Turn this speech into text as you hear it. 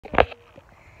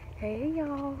Hey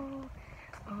y'all.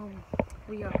 Um,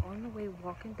 we are on the way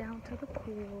walking down to the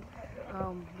pool.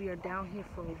 We are down here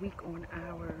for a week on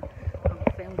our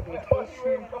family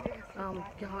vacation.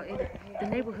 The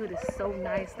neighborhood is so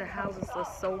nice. The houses are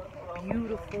so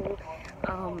beautiful.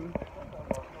 Um,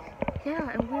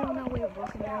 yeah, and we're on our way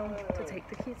walking down to take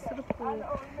the kids to the pool.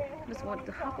 Just wanted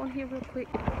to hop on here real quick.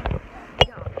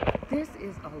 Y'all, this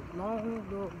is a long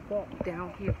little walk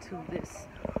down here to this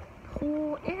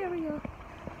pool area.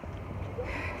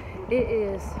 It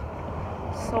is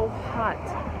so hot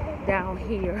down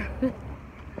here.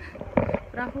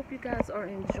 But I hope you guys are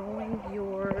enjoying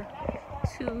your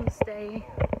Tuesday.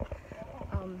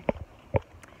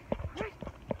 Alright,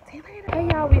 see you later. Hey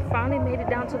y'all, we finally made it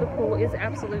down to the pool. It's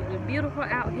absolutely beautiful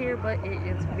out here, but it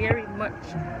is very much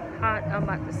hot. I'm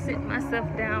about to sit myself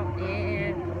down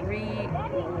and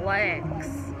relax.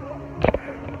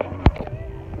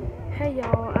 Hey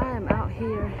y'all, I am out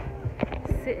here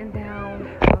sitting down,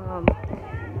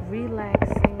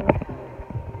 relaxing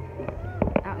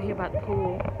out here by the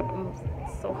pool.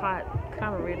 It's so hot,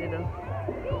 kind of ready to.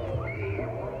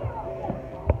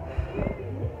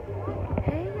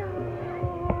 Hey y'all.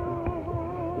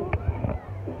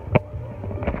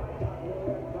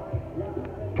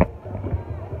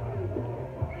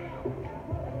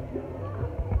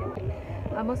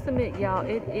 I must admit, y'all,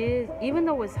 it is, even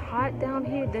though it's hot down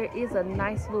here, there is a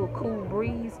nice little cool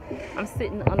breeze. I'm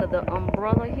sitting under the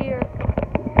umbrella here,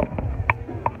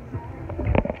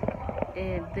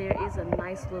 and there is a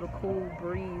nice little cool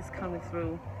breeze coming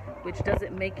through, which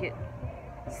doesn't make it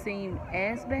seem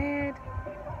as bad,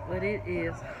 but it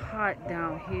is hot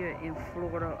down here in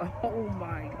Florida. Oh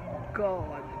my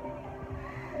God.